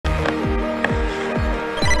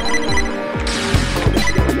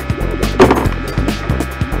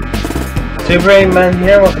Supereddieman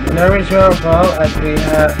here, welcome to another video as we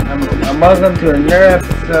have, welcome to another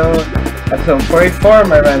episode 44 of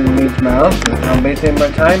my random news mouse. So I'm wasting more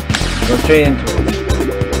time, go straight into it.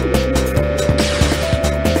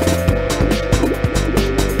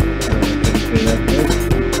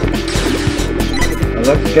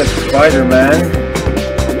 Let's get Spider-Man.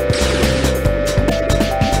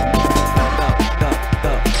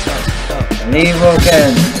 An evil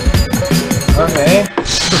again. Okay.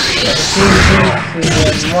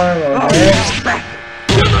 See more over there.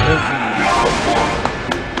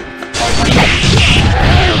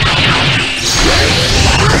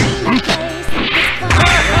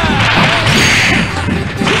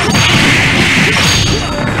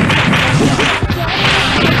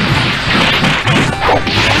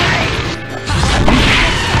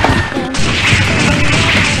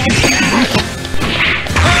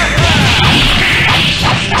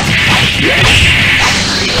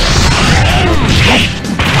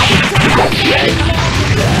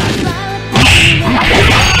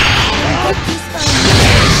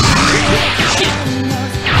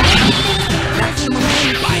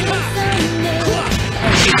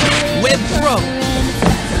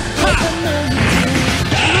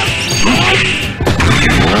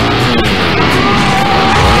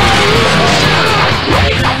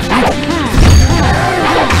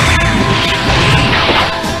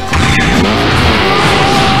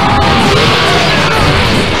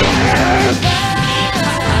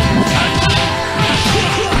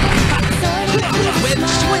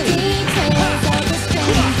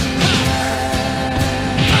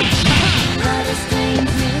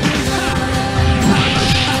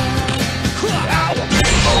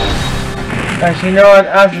 Actually, you know what?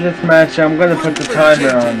 After this match, I'm gonna put the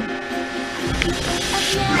timer on.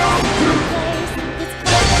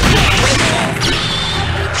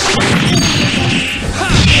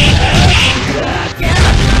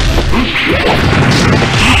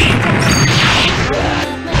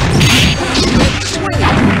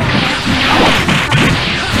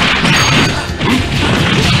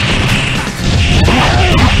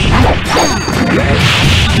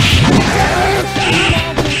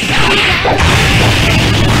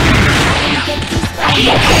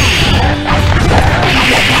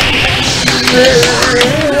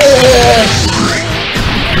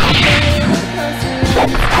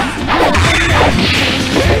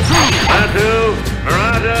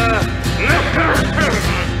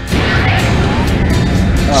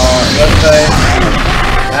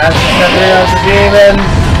 That's the of the demons.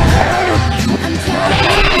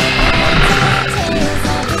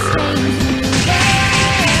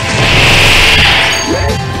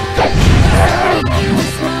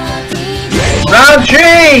 Round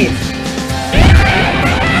 3!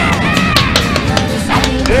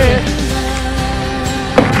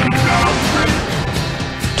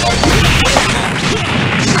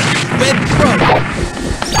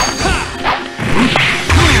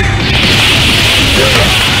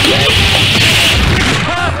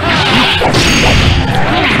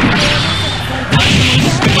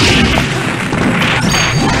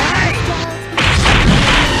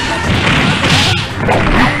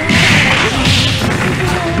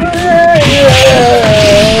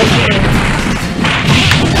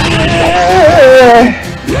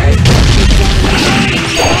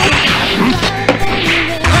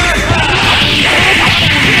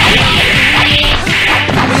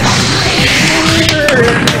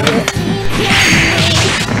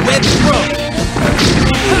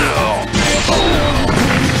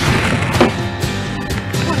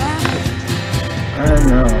 I don't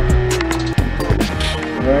know.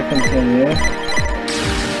 Do I continue?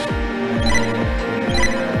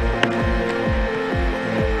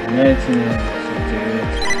 19 minutes to do it.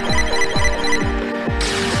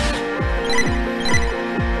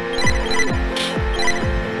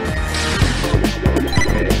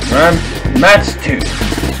 Okay, round match 2.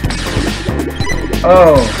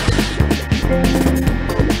 Oh.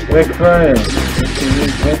 Quick trial.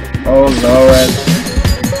 Oh, Lois.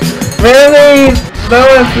 Really?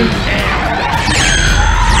 Lois is...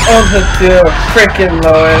 Oh, the still freaking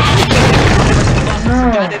Lois. No.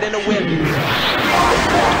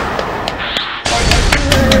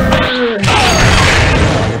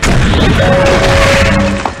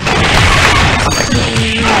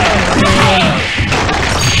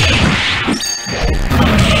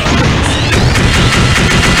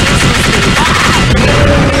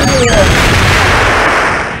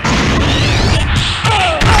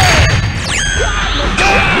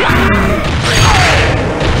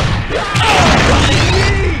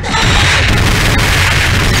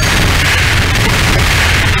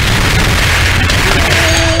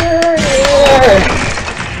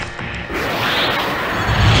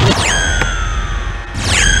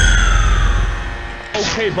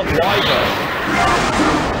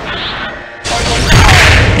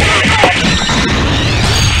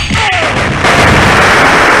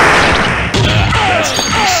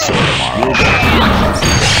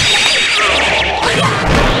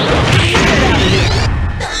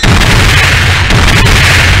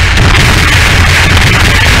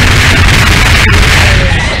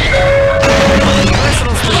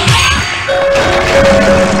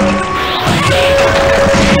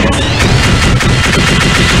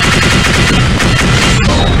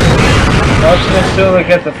 Still to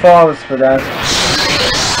get the falls for that.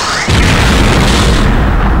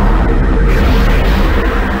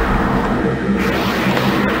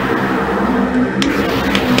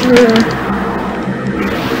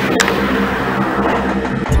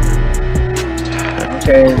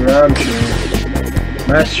 Okay, round 2.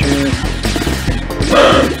 Match 2.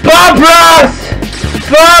 Bob Ross!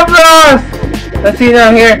 Bob Ross! Let's see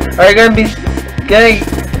down here. Are you gonna be getting?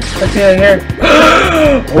 Let's see down here.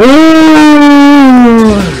 Ooh!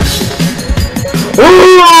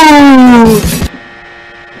 Ooh!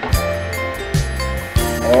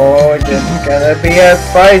 Oh, this is gonna be a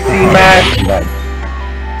spicy match.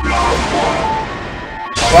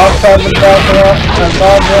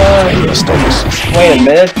 Wait a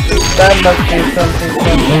minute. That must be something.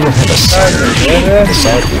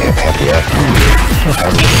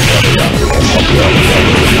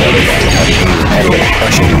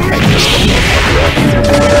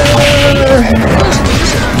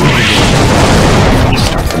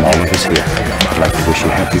 I'd like to wish you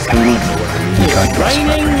happy Pooty.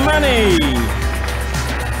 Raining money!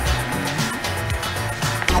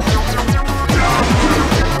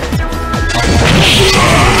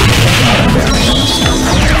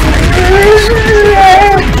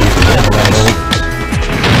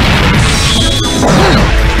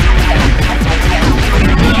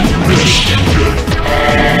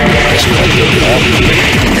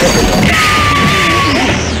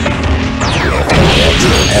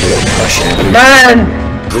 Man!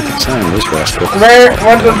 Look at time, this rascal. Rare,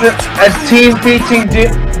 what was it? A team beating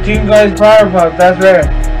Team Guys Power Pop, that's rare.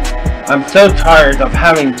 I'm so tired of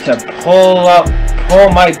having to pull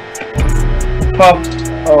my pop.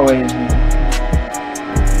 Oh wait.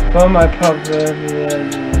 Pull my pop.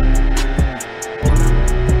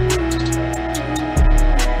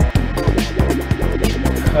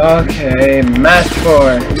 Okay, match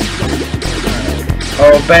 4.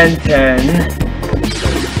 Oh, Ben 10.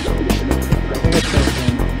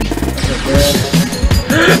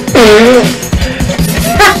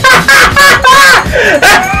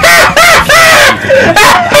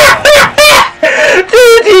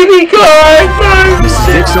 Two TV cards!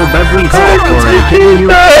 It's so Beverly Hall for you.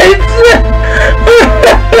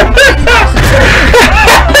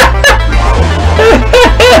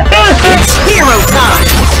 It's hero time!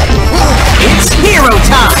 It's hero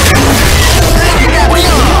time!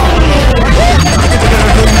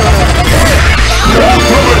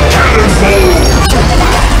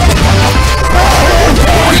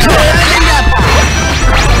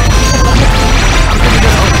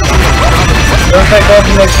 Looks like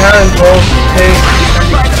ultimate cannon bolts take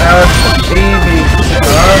out baby.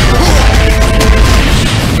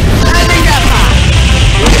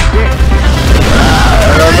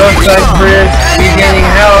 Looks like we're regaining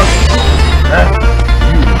health.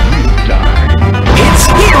 It's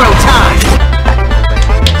hero time!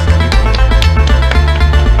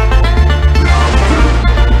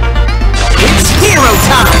 It's hero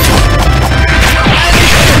time!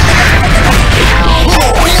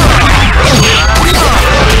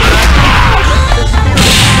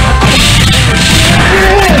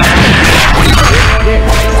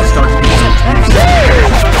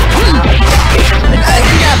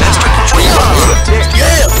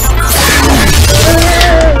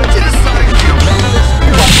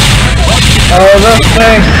 Oh, looks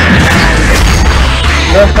like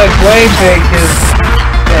Wayfake is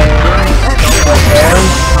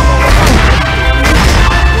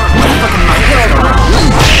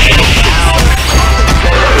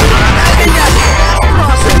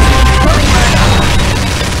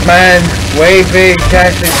man, Wayfake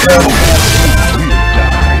actually took.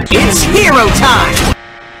 It's hero time!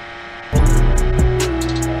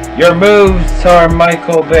 Your moves are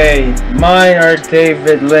Michael Bay. Mine are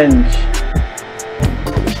David Lynch.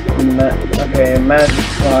 Okay, match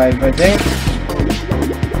 5, I think.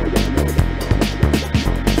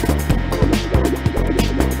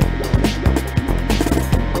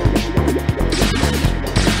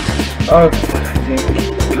 Okay, I think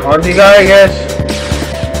Condi guy, I guess.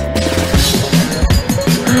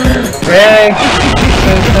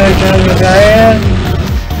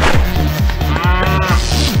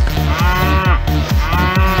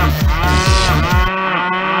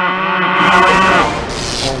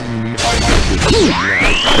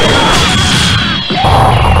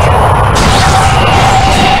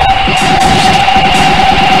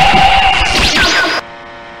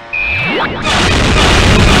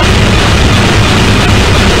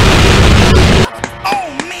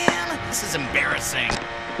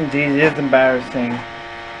 These is embarrassing.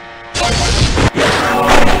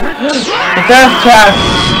 The death trap!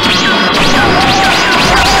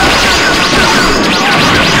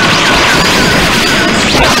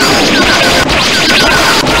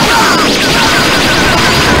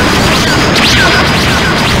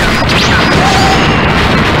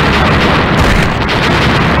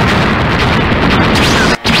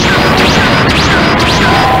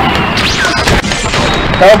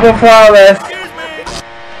 Double flawless.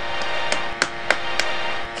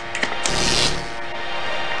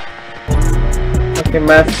 Okay,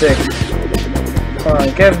 math 6. Come on,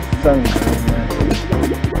 give some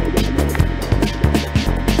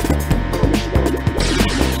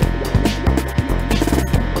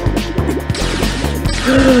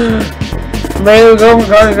Maybe go for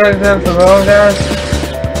guys for roll guys.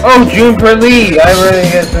 Oh, Juniper Lee! I really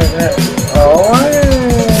get that. Oh,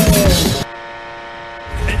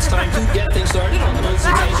 It's time to get things started on the most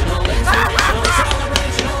occasional inspirational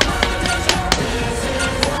celebration.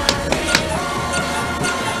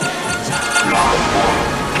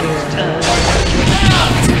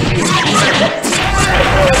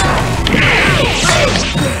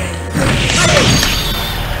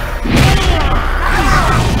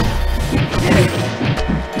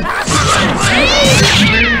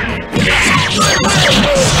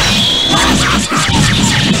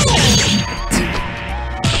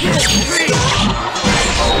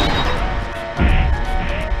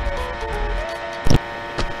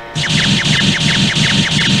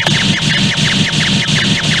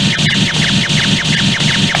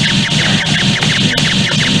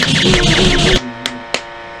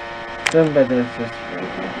 Done better than this.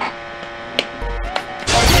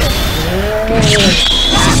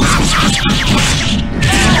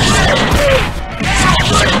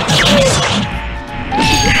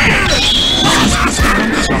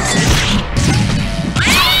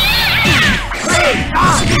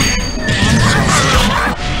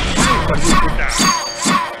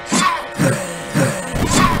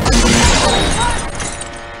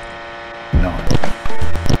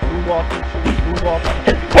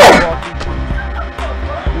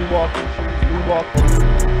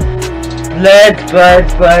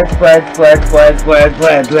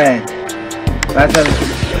 Blood. That's a...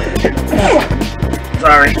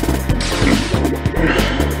 Sorry.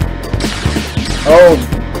 Oh.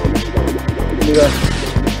 You got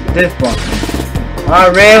this one.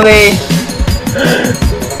 Oh, really?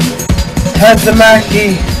 Tatsumaki.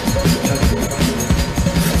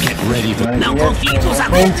 Get ready for Now go equals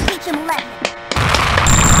up.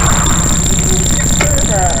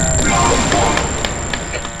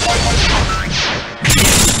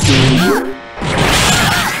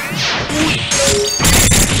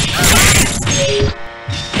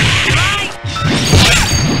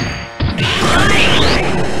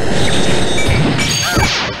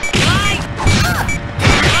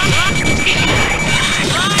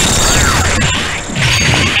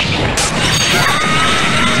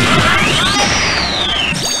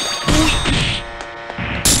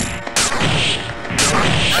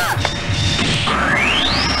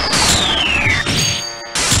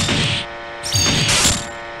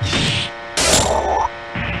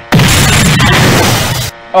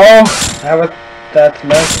 Oh, that's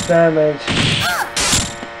massive damage.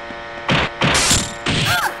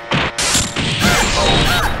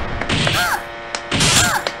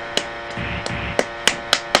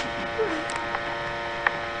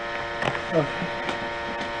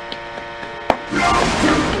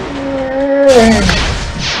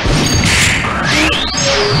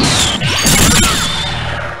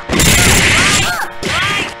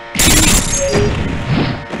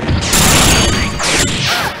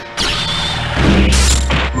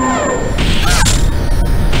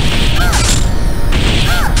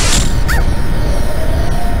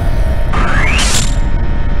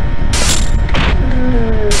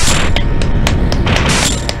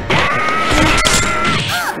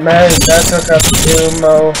 Man, that took up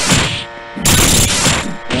sumo.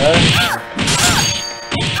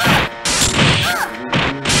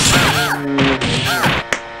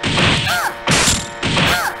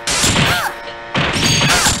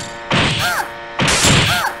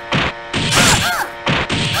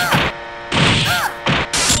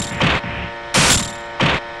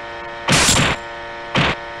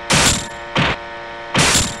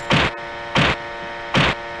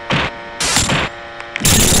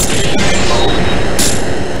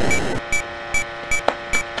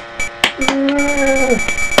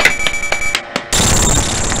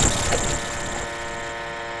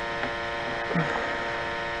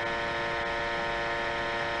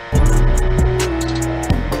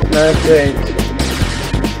 That's it.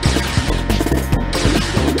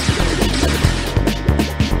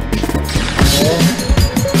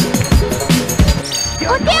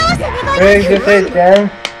 Hey, just say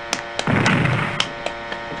Dan.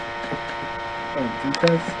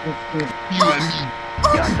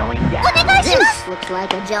 This looks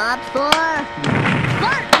like a job for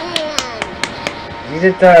Bartman. Yes,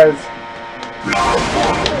 it does.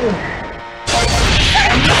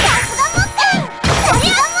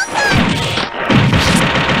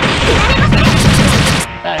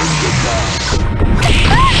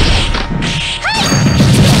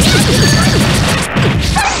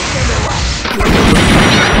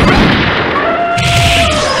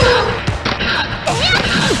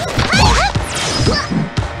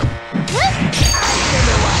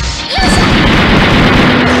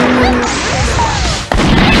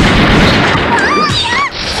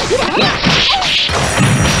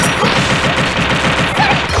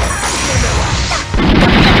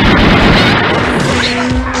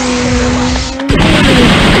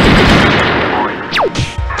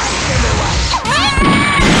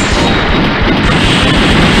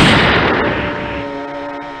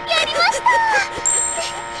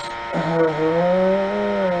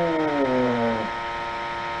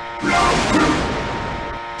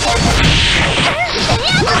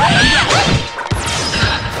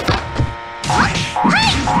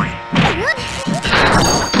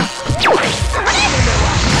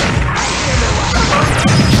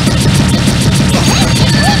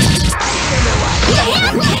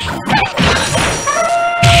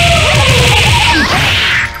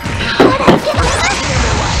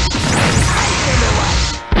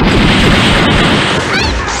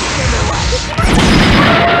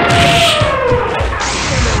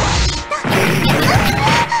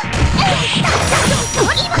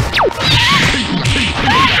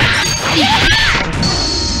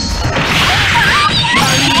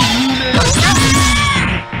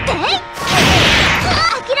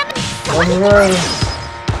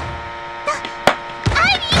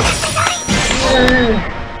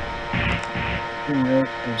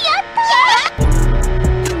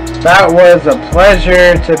 That was a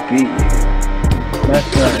pleasure to be.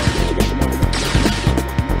 That's right.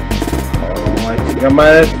 Oh, I think I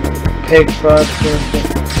might have picked Buster.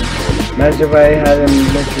 Imagine if I had him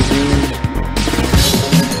Mr. Bean.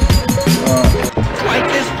 Like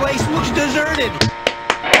this place looks deserted.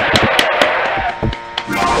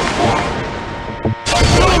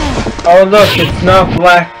 Oh look, it's not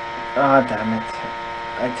black. Ah, damn it.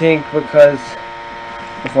 I think because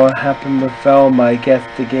of what happened with Velma, I guess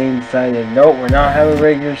the game decided, nope, we're not having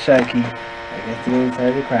regular Shaggy. I guess the game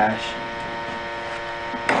decided to crash.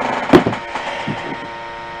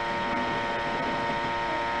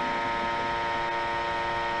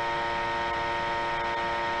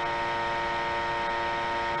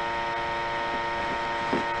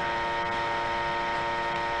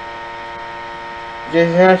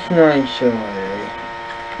 That's not sure.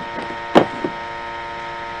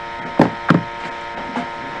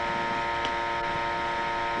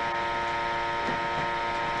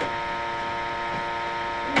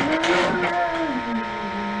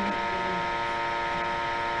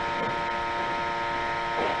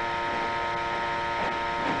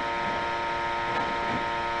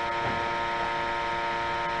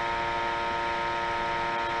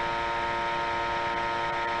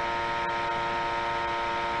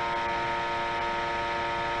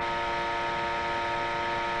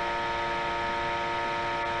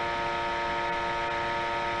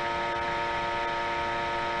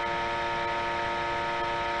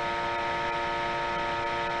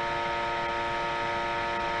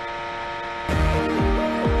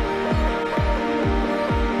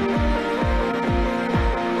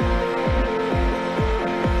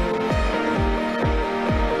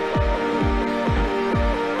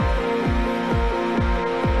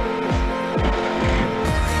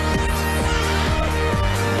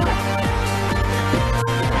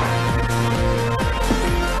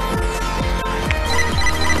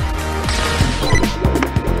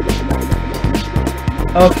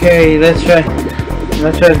 Okay, let's try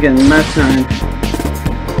again. Match 9.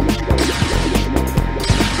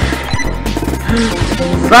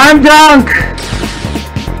 Slam dunk!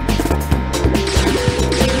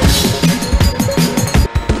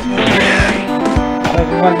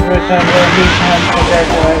 That's one first time for me time to get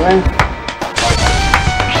the right one.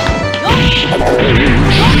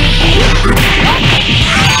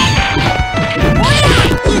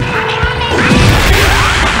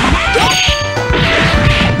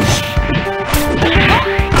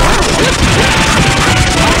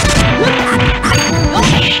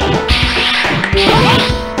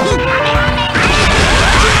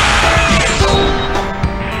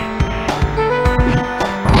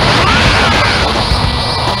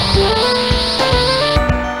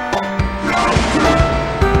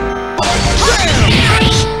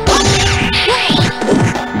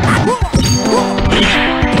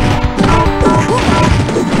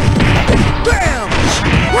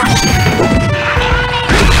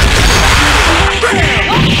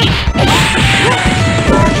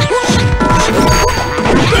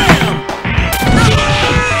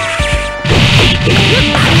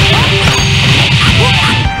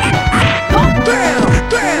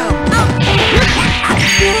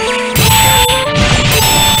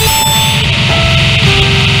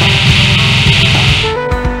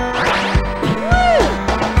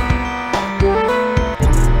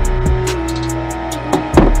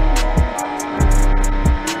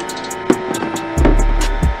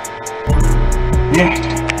 Okay,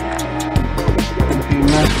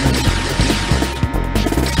 nothing.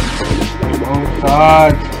 Oh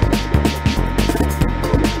God.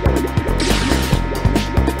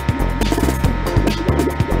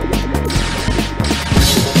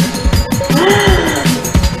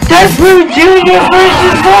 That's Blue Junior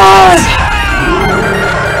versus Boss!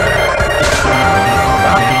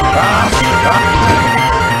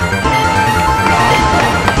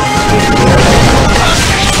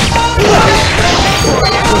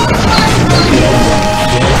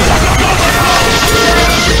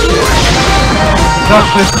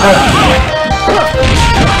 That's this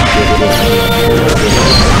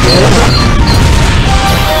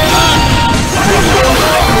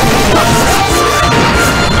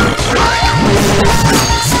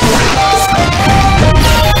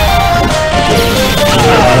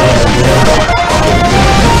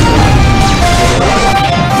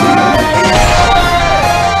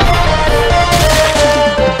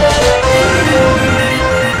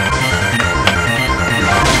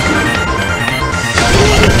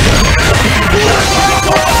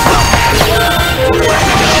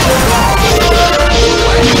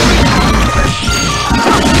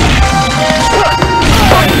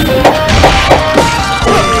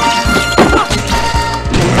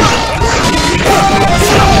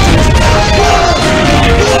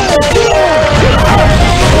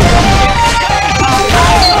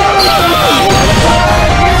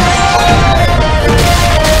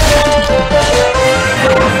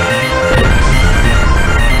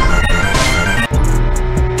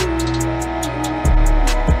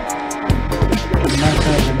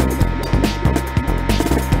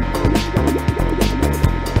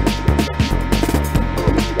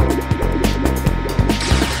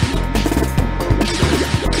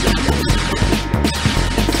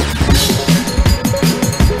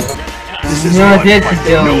This is No, one this fight is that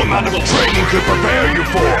Dylan. no amount of training could prepare you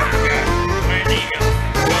for.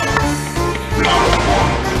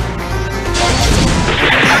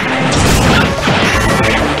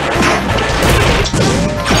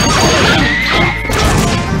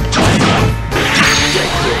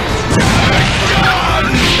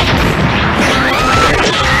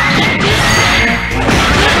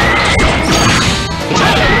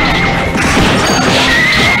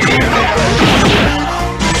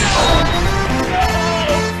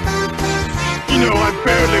 You know, I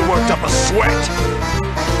barely worked up a sweat.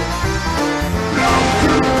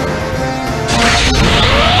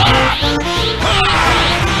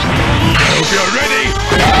 Hope you're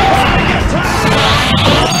ready.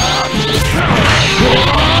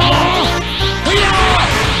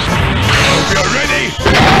 Hope you're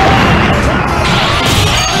ready.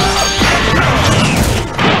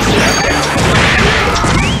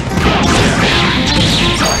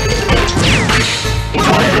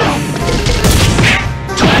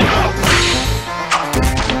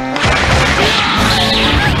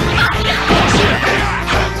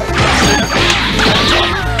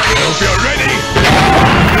 Hope you're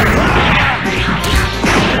ready.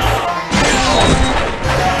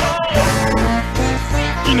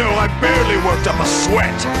 You know, I barely worked up a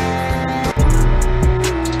sweat.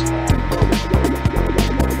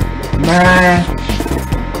 Match.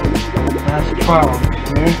 That's 12.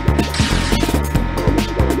 Okay?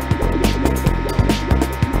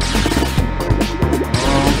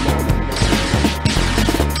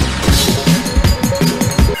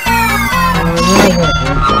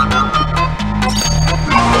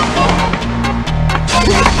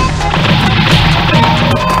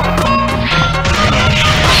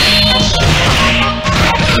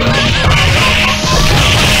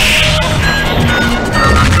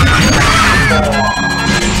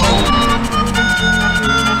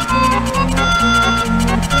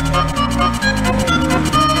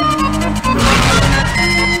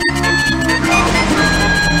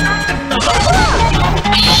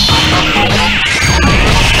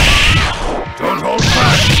 Don't hold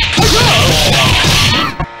back.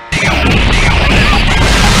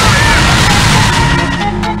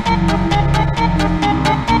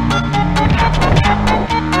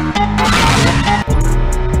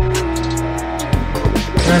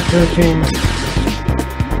 That's 13.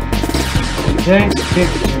 Thanks,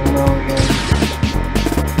 16 now again.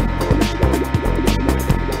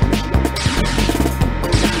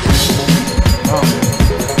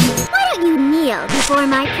 Why don't you kneel before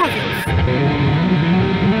my presence?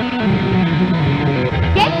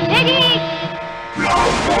 Get ready!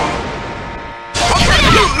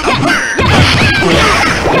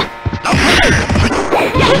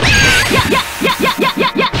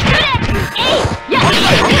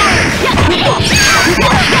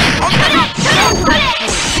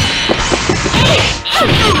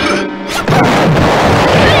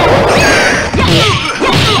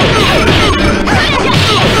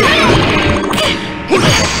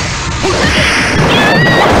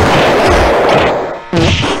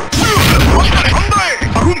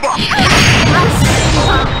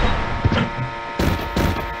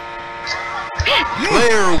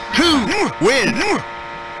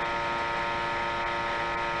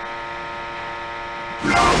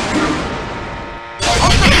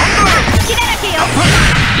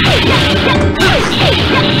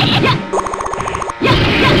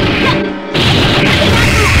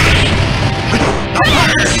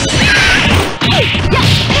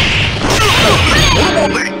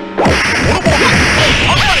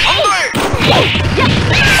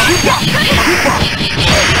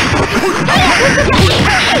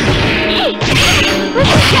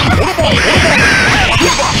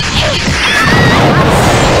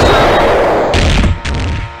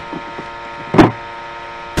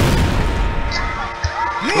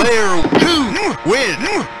 Player 2 win.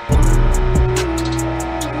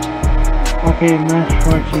 Okay, match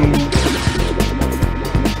 14.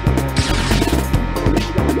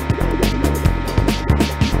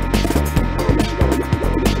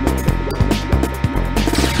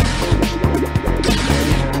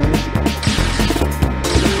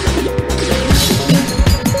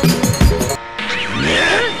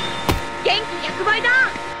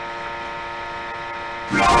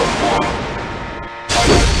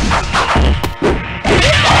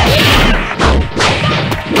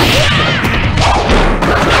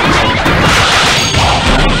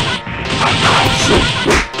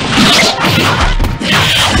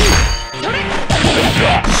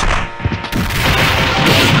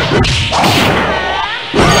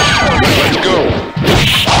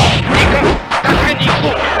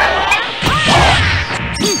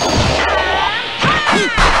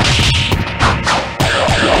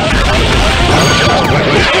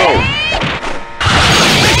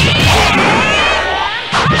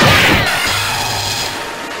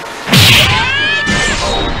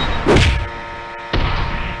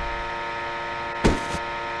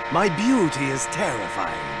 My beauty is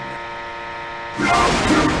terrifying.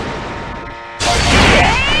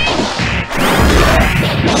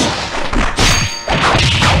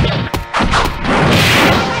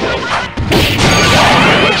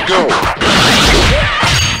 Let's go.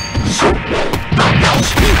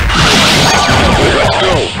 Let's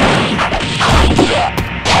go.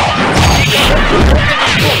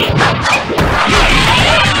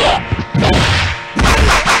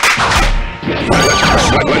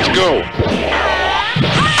 Let's go.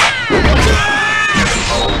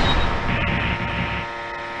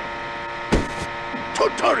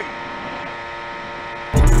 Totari.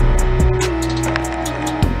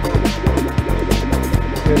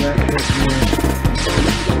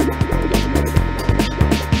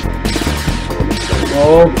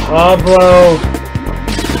 Oh, Pablo.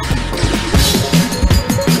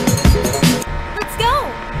 Let's go!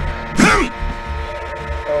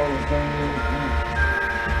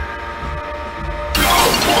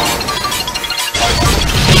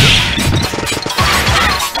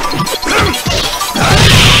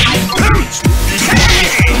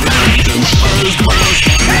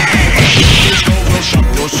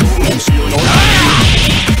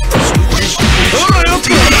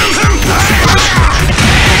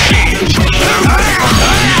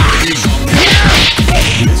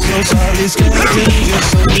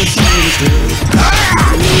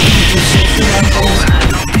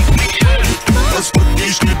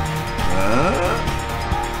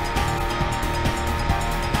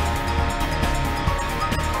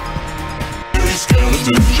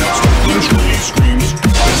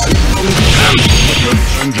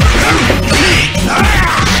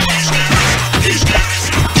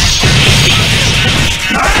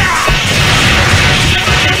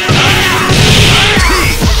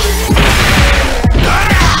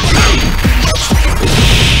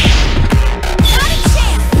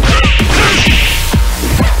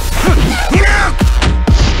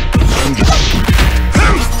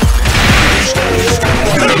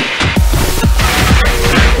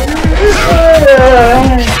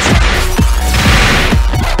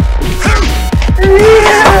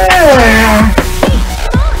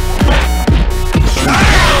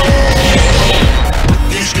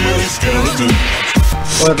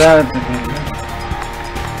 Well, that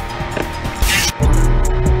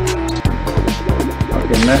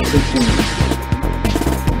okay, match 16.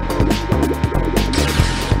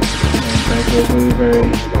 Thank you, Blueberry.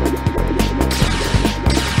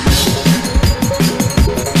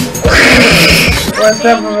 What's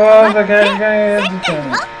up, boss? Okay,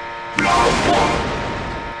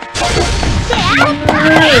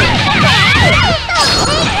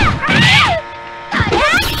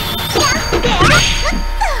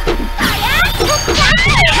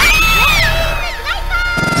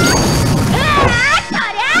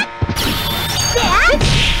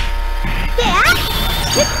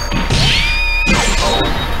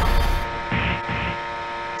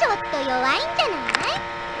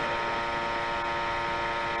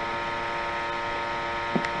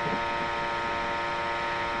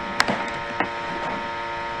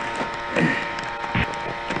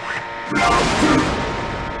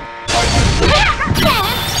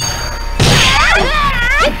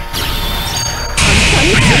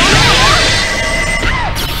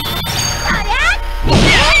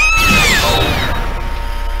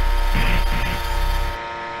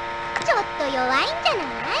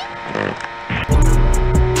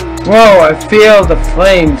 Whoa, I feel the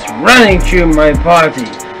flames running through my body.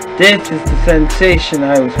 This is the sensation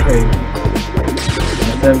I was craving.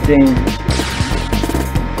 17.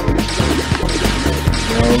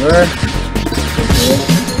 Over.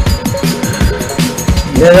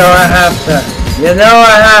 You know I have to. You know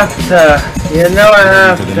I have to. You know I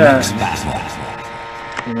have to.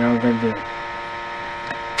 You know what I'm gonna do.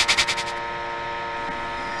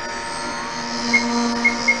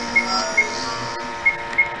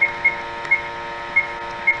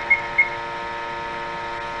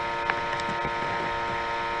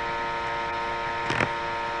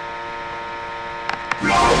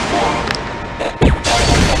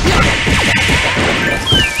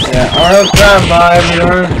 Yeah, I'll stand by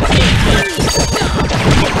everyone.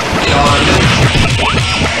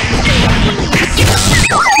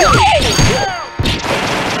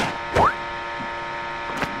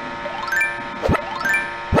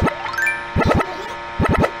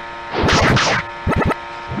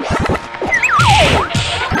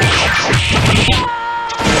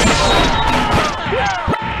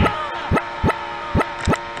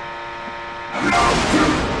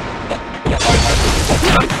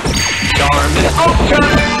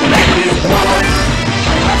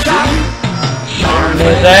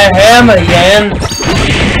 There's that ham again.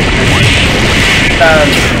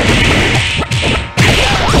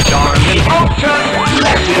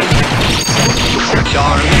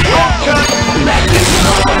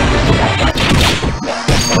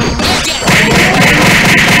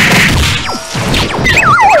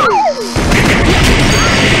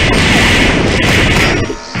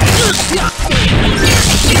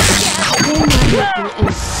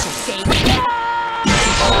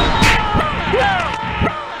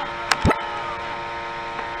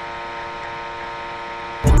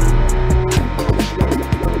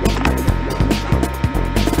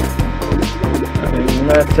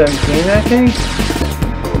 Match 17, I think?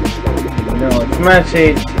 No, it's match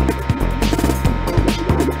 8.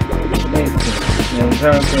 No, it's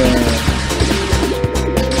not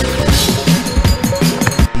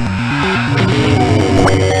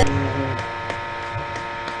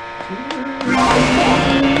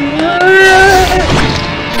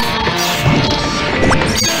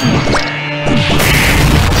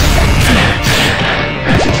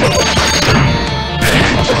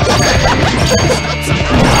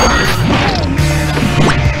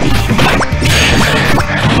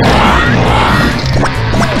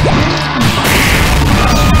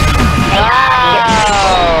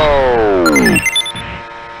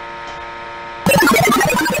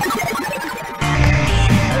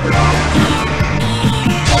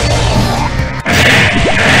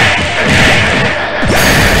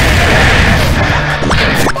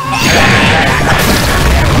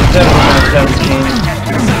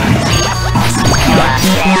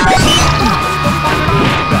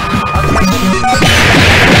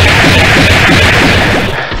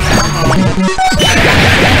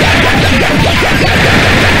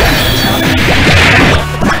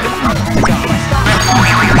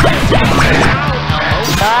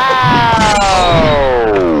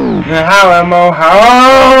how ammo,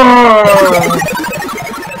 how?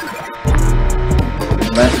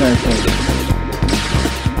 That's not it.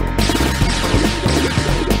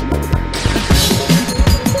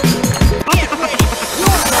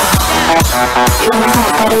 You wanna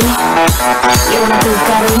have Eddie? You wanna be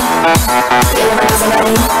Gutty? You wanna be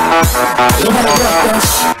somebody? You better work this.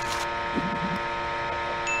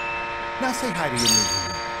 Now say hi to your new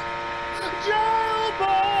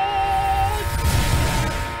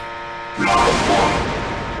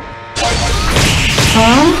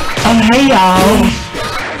Huh? Oh, hey y'all.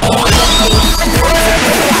 Oh,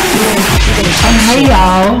 hey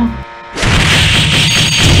y'all.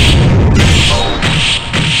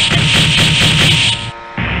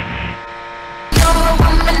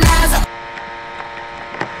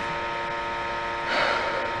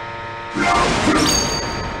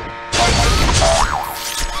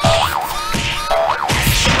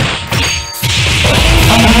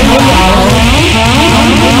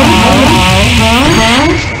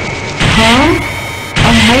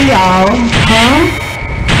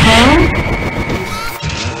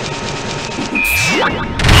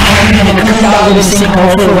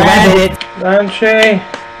 Lanchy.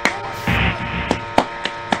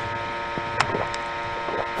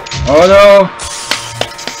 Oh no!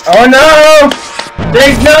 Oh no!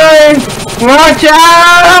 Big knife! Watch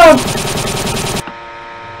out!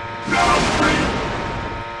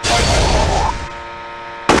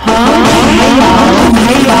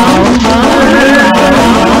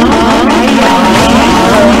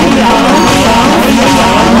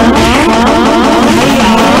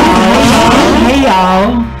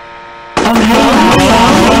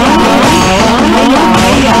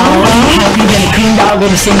 go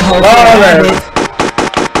to sinkhole.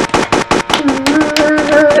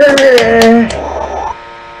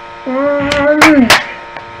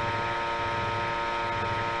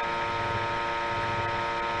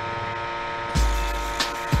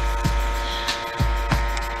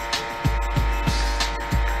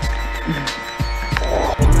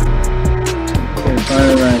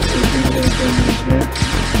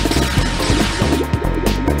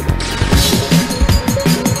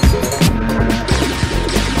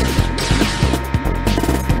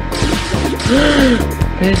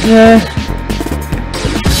 Business.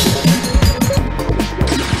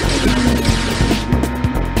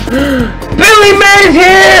 Billy Man's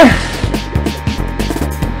here!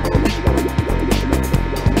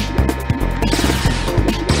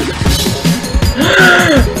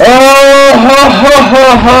 Oh, ho, ho, ho,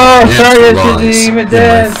 ho. Sorry, I didn't even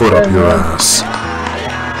dance. Foot up your ass.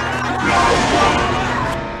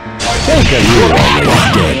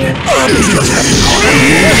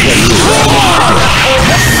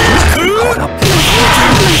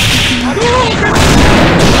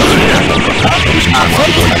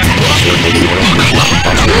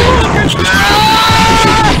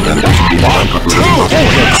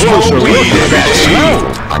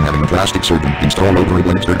 I'm having a plastic surgeon installed over a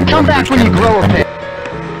lens. Come back when you grow a pair.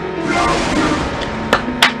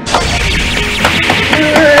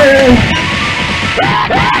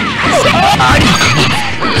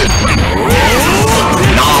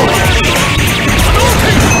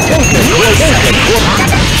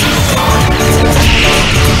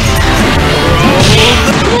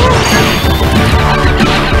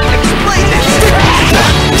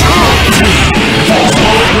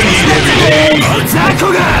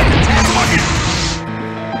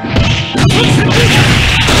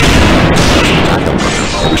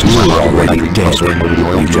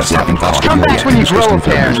 Come back when you grow a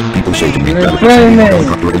pair. People say to me that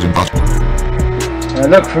I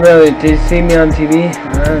look familiar. Did you see me on TV?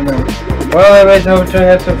 I don't know. Well, anyways, I hope you're enjoying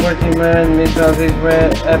episode 14, man. Meanwhile, these were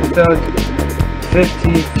episode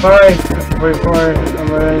 55, 44. I'm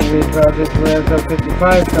going to read about this episode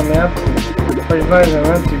 55 coming up. 45, I'm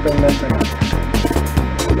going to bring that back.